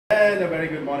And a very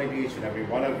good morning to each and every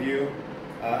one of you.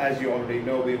 As you already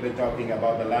know, we've been talking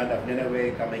about the land of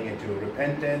Nineveh coming into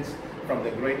repentance. From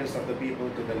the greatest of the people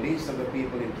to the least of the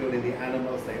people, including the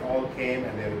animals, they all came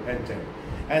and they repented.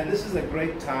 And this is a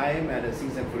great time and a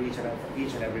season for each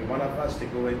and every one of us to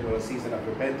go into a season of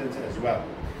repentance as well.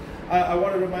 I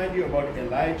want to remind you about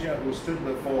Elijah, who stood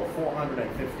before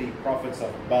 450 prophets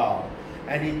of Baal,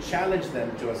 and he challenged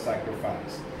them to a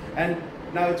sacrifice. And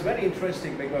now it's very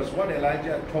interesting, because what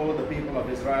Elijah told the people of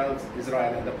Israel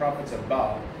and the prophets of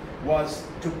Baal was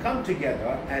to come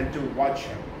together and to watch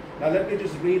him. Now let me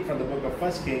just read from the book of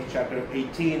 1 Kings chapter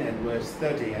 18 and verse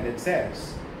 30, and it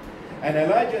says, "And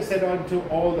Elijah said unto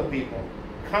all the people,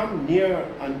 Come near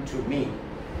unto me."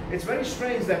 It's very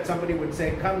strange that somebody would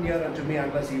say, "Come near unto me,"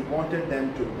 unless he wanted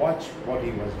them to watch what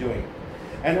he was doing.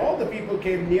 And all the people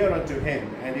came near unto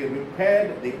him, and he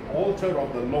repaired the altar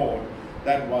of the Lord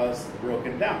that was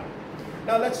broken down.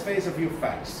 Now let's face a few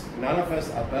facts. None of us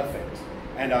are perfect,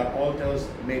 and our altars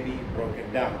may be broken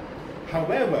down.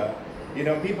 However,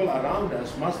 people around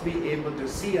us must be able to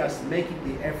see us making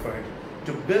the effort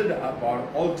to build up our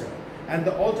altar. And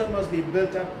the altar must be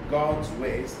built up God's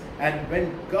ways. And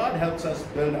when God helps us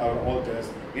build our altars,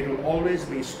 it will always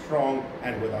be strong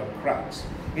and without cracks.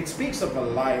 It speaks of a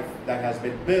life that has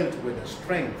been built with the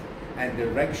strength and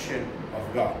direction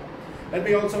of God. Let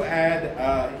me also add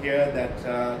here that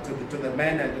to the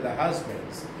men and to the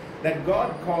husbands, that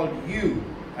God called you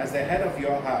as the head of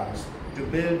your house to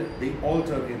build the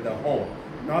altar in the home,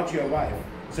 not your wife.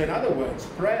 So in other words,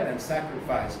 prayer and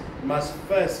sacrifice must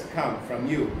first come from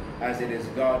you, as it is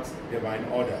God's divine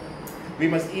order. We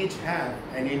must each have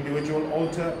an individual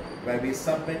altar where we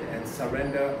submit and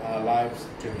surrender our lives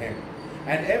to Him.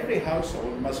 And every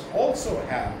household must also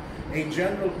have a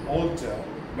general altar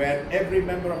where every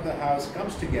member of the house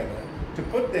comes together to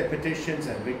put their petitions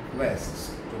and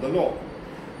requests to the Lord.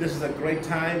 This is a great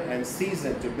time and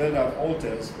season to build our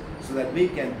altars so that we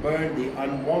can burn the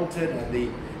unwanted and the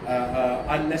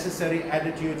unnecessary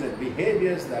attitudes and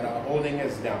behaviors that are holding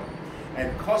us down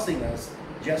and causing us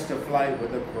just to fly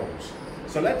with the crows.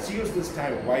 So let's use this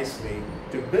time wisely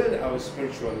to build our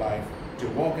spiritual life, to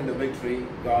walk in the victory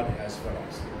God has for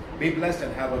us. Be blessed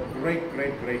and have a great,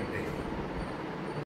 great, great day.